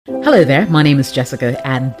Hello there, my name is Jessica,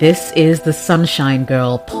 and this is the Sunshine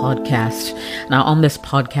Girl podcast. Now, on this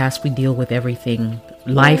podcast, we deal with everything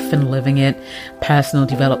life and living it, personal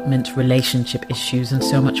development, relationship issues, and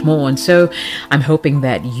so much more. And so I'm hoping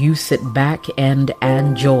that you sit back and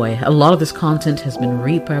enjoy. A lot of this content has been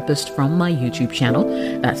repurposed from my YouTube channel.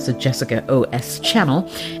 That's the Jessica OS channel.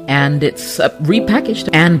 And it's repackaged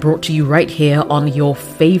and brought to you right here on your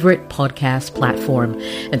favorite podcast platform.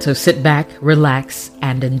 And so sit back, relax,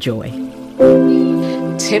 and enjoy.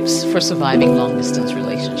 Tips for surviving long-distance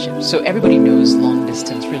relationships. So everybody knows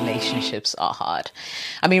long-distance relationships are hard.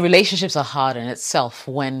 I mean, relationships are hard in itself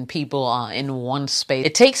when people are in one space.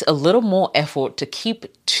 It takes a little more effort to keep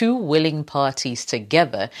two willing parties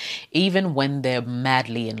together, even when they're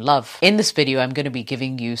madly in love. In this video, I'm going to be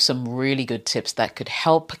giving you some really good tips that could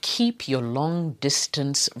help keep your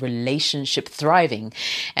long-distance relationship thriving.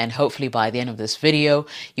 And hopefully by the end of this video,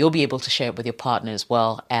 you'll be able to share it with your partner as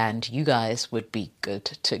well, and you guys would be good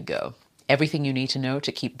to go. Everything you need to know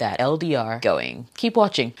to keep that LDR going. Keep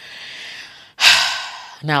watching.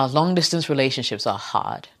 Now, long-distance relationships are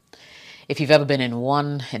hard. If you've ever been in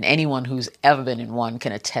one, and anyone who's ever been in one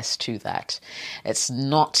can attest to that. It's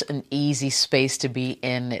not an easy space to be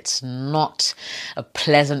in. It's not a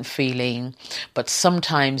pleasant feeling, but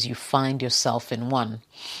sometimes you find yourself in one.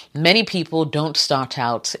 Many people don't start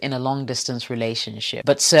out in a long-distance relationship,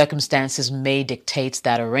 but circumstances may dictate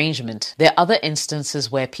that arrangement. There are other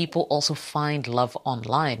instances where people also find love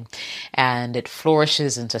online, and it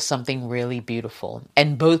flourishes into something really beautiful.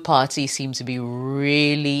 And both parties seem to be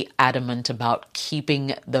really adamant about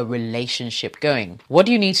keeping the relationship going. What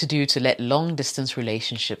do you need to do to let long-distance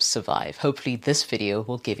relationships survive? Hopefully this video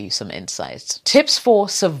will give you some insights. Tips for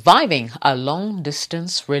surviving a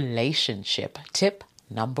long-distance relationship. Tip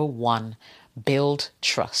number 1, build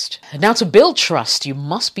trust. Now, to build trust, you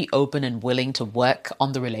must be open and willing to work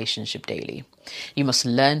on the relationship daily. You must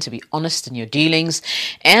learn to be honest in your dealings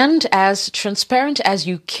and as transparent as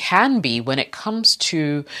you can be when it comes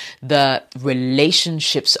to the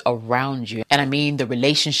relationships around you. And I mean the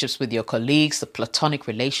relationships with your colleagues, the platonic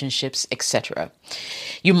relationships, etc.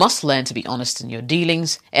 You must learn to be honest in your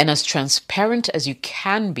dealings and as transparent as you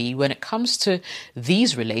can be when it comes to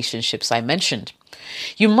these relationships I mentioned.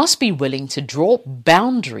 You must be willing to draw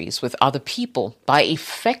boundaries with other people by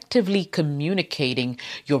effectively communicating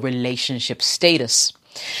your relationship status.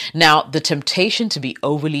 Now, the temptation to be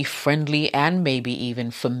overly friendly and maybe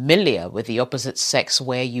even familiar with the opposite sex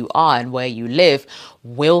where you are and where you live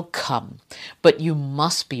will come, but you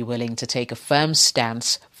must be willing to take a firm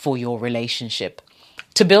stance for your relationship.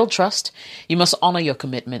 To build trust, you must honor your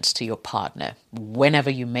commitments to your partner whenever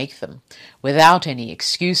you make them, without any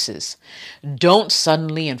excuses. Don't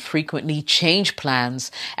suddenly and frequently change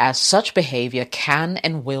plans, as such behavior can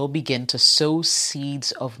and will begin to sow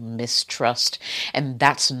seeds of mistrust, and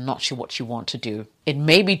that's not what you want to do. It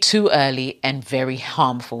may be too early and very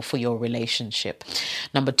harmful for your relationship.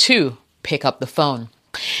 Number 2, pick up the phone.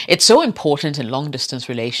 It's so important in long-distance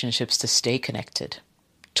relationships to stay connected.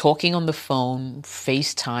 Talking on the phone,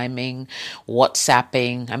 FaceTiming,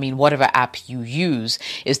 WhatsApping, whatever app you use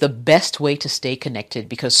is the best way to stay connected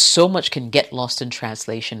because so much can get lost in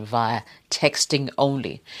translation via texting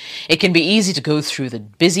only. It can be easy to go through the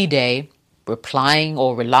busy day, replying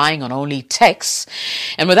or relying on only texts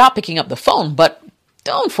and without picking up the phone, but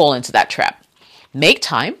don't fall into that trap. Make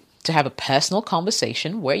time to have a personal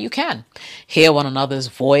conversation where you can. Hear one another's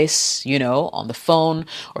voice, on the phone,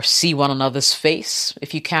 or see one another's face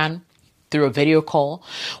if you can through a video call.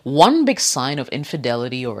 One big sign of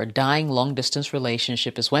infidelity or a dying long-distance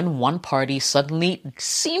relationship is when one party suddenly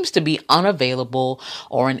seems to be unavailable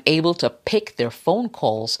or unable to pick their phone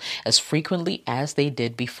calls as frequently as they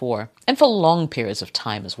did before, and for long periods of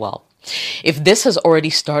time as well. If this has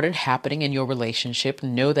already started happening in your relationship,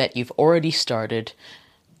 know that your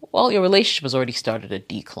relationship has already started a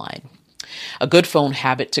decline. A good phone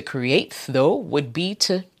habit to create, though, would be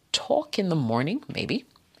to talk in the morning, maybe,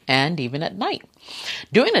 and even at night.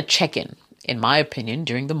 Doing a check-in, in my opinion,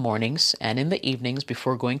 during the mornings and in the evenings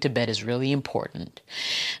before going to bed is really important.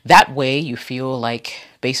 That way you feel like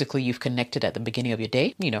basically you've connected at the beginning of your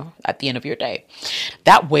day, at the end of your day.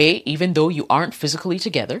 That way, even though you aren't physically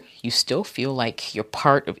together, you still feel like you're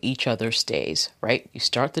part of each other's days, right? You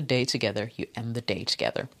start the day together, you end the day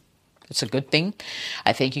together. It's a good thing.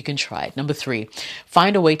 I think you can try it. Number 3,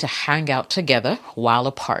 find a way to hang out together while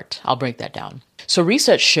apart. I'll break that down. So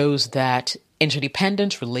research shows that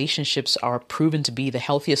interdependent relationships are proven to be the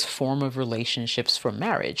healthiest form of relationships for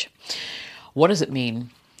marriage. What does it mean?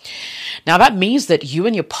 Now, that means that you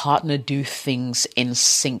and your partner do things in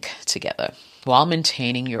sync together. while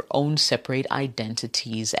maintaining your own separate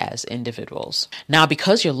identities as individuals. Now,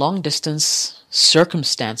 because your long distance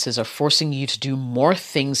circumstances are forcing you to do more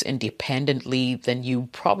things independently than you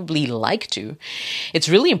probably like to, it's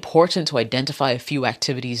really important to identify a few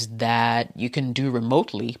activities that you can do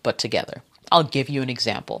remotely but together. I'll give you an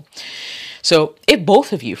example. So if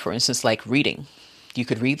both of you, for instance, like reading, you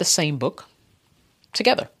could read the same book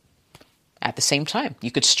together at the same time. You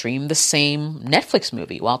could stream the same Netflix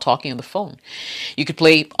movie while talking on the phone. You could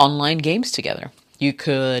play online games together. You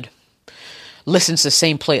could listen to the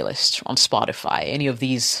same playlist on Spotify, any of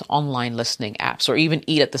these online listening apps, or even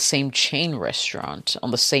eat at the same chain restaurant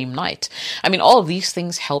on the same night. I mean, all of these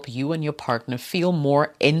things help you and your partner feel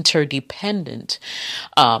more interdependent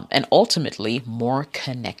and ultimately more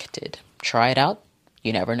connected. Try it out.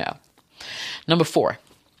 You never know. Number 4,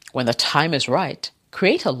 when the time is right,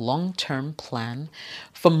 create a long-term plan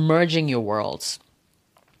for merging your worlds.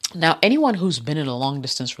 Now, anyone who's been in a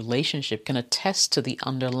long-distance relationship can attest to the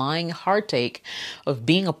underlying heartache of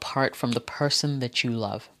being apart from the person that you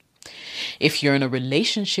love. If you're in a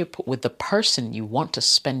relationship with the person you want to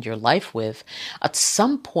spend your life with, at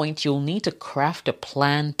some point you'll need to craft a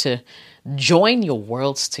plan to join your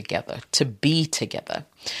worlds together, to be together.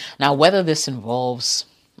 Now, whether this involves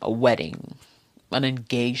a wedding, an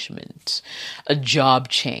engagement, a job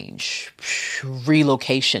change,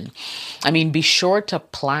 relocation. I mean, be sure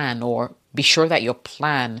that your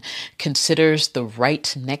plan considers the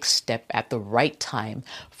right next step at the right time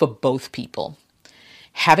for both people.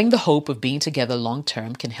 Having the hope of being together long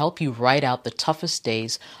term can help you ride out the toughest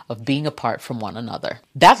days of being apart from one another.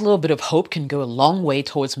 That little bit of hope can go a long way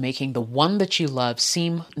towards making the one that you love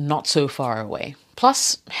seem not so far away.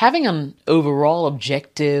 Plus, having an overall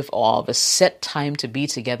objective of a set time to be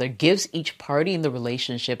together gives each party in the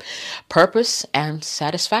relationship purpose and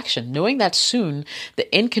satisfaction, knowing that soon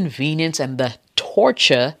the inconvenience and the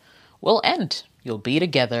torture will end. You'll be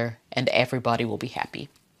together and everybody will be happy.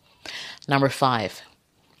 Number 5,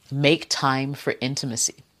 make time for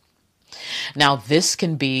intimacy. Now, this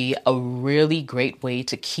can be a really great way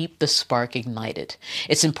to keep the spark ignited.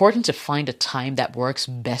 It's important to find a time that works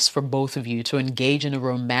best for both of you to engage in a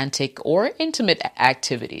romantic or intimate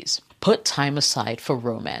activities. Put time aside for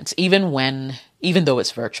romance, even though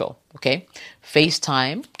it's virtual, okay?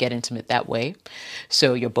 FaceTime, get intimate that way,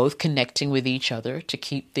 so you're both connecting with each other to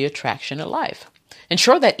keep the attraction alive.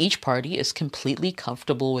 Ensure that each party is completely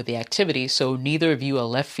comfortable with the activity so neither of you are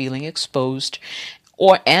left feeling exposed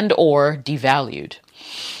or devalued.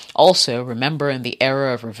 Also, remember, in the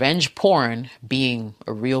era of revenge porn being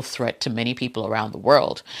a real threat to many people around the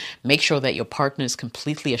world, make sure that your partner is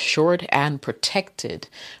completely assured and protected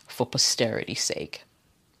for posterity's sake.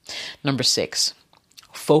 Number 6,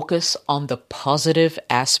 focus on the positive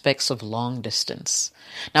aspects of long distance.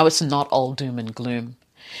 Now, it's not all doom and gloom.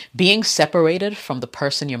 Being separated from the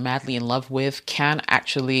person you're madly in love with can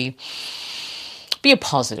actually be a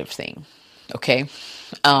positive thing. Okay.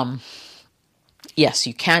 Yes,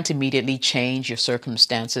 you can't immediately change your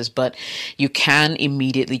circumstances, but you can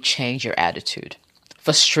immediately change your attitude.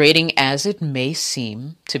 Frustrating as it may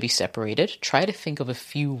seem to be separated, try to think of a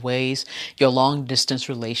few ways your long distance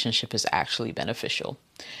relationship is actually beneficial.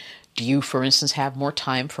 Do you, for instance, have more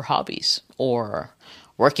time for hobbies or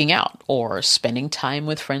working out or spending time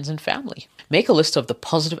with friends and family? Make a list of the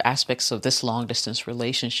positive aspects of this long-distance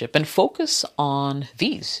relationship and focus on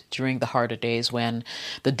these during the harder days when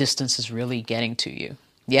the distance is really getting to you.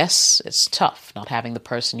 Yes, it's tough not having the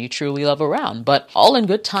person you truly love around, but all in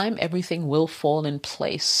good time, everything will fall in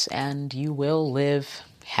place and you will live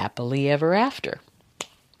happily ever after.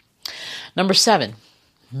 Number 7,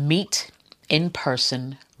 meet in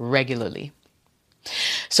person regularly.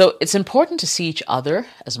 So it's important to see each other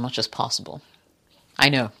as much as possible. I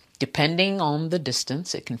know, depending on the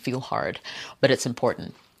distance, it can feel hard, but it's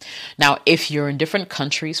important. Now, if you're in different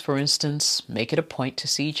countries, for instance, make it a point to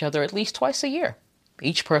see each other at least twice a year.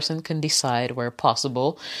 Each person can decide, where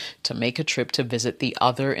possible, to make a trip to visit the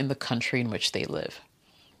other in the country in which they live.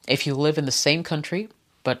 If you live in the same country,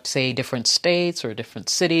 but say different states or different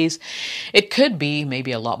cities, it could be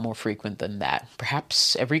maybe a lot more frequent than that.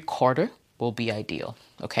 Perhaps every quarter will be ideal,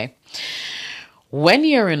 okay? When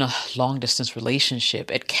you're in a long-distance relationship,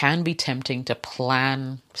 it can be tempting to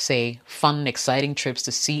plan, say, fun, exciting trips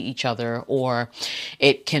to see each other, or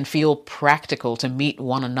it can feel practical to meet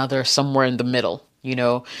one another somewhere in the middle,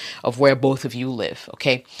 of where both of you live,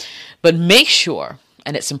 okay? But make sure,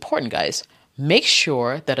 and it's important, guys, make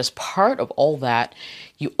sure that as part of all that,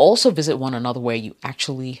 you also visit one another where you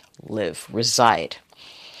actually live, reside.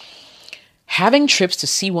 Having trips to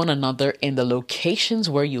see one another in the locations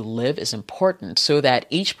where you live is important so that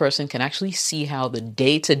each person can actually see how the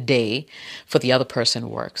day-to-day for the other person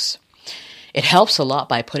works. It helps a lot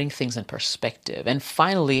by putting things in perspective. And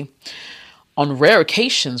finally, on rare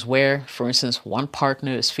occasions where, for instance, one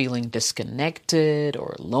partner is feeling disconnected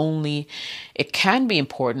or lonely, it can be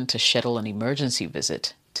important to schedule an emergency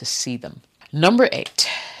visit to see them. Number 8,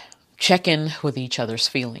 check in with each other's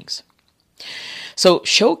feelings. So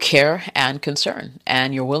show care and concern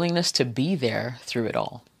and your willingness to be there through it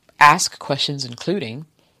all. Ask questions including,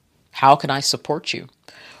 how can I support you?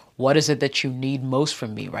 What is it that you need most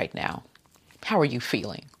from me right now? How are you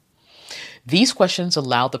feeling? These questions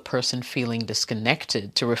allow the person feeling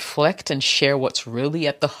disconnected to reflect and share what's really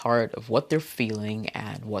at the heart of what they're feeling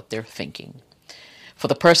and what they're thinking. For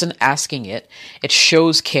the person asking it, it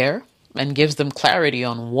shows care and gives them clarity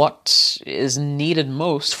on what is needed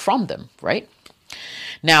most from them, right?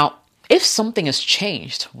 Now, if something has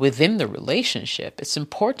changed within the relationship, it's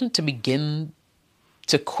important to begin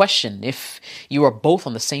to question if you are both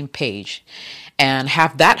on the same page and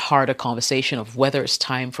have that harder conversation of whether it's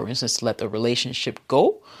time, for instance, to let the relationship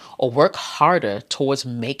go or work harder towards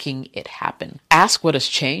making it happen. Ask what has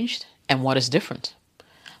changed and what is different.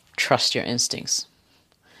 Trust your instincts.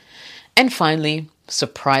 And finally,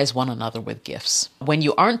 surprise one another with gifts. When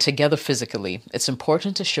you aren't together physically, it's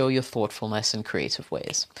important to show your thoughtfulness in creative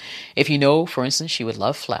ways. If you know, for instance, she would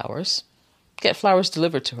love flowers, get flowers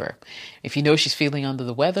delivered to her. If you know she's feeling under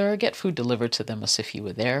the weather, get food delivered to them as if you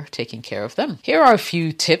were there, taking care of them. Here are a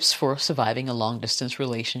few tips for surviving a long-distance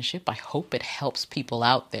relationship. I hope it helps people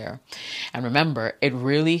out there. And remember, it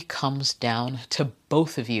really comes down to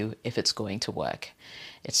both of you if it's going to work.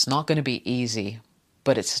 It's not going to be easy,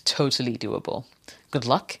 but it's totally doable. Good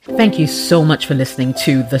luck. Thank you so much for listening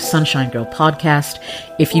to the Sunshine Girl podcast.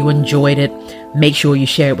 If you enjoyed it, make sure you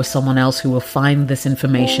share it with someone else who will find this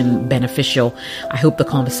information beneficial. I hope the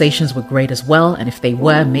conversations were great as well. And if they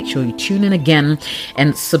were, make sure you tune in again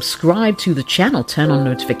and subscribe to the channel. Turn on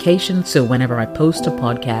notifications so whenever I post a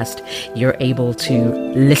podcast, you're able to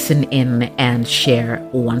listen in and share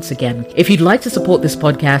once again. If you'd like to support this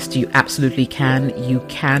podcast, you absolutely can. You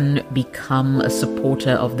can become a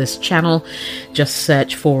supporter of this channel. Just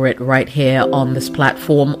search for it right here on this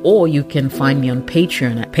platform, or you can find me on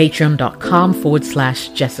Patreon at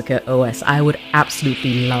patreon.com/Jessica OS. I would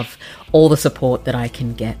absolutely love all the support that I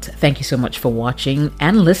can get. Thank you so much for watching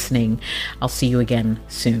and listening. I'll see you again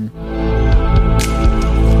soon.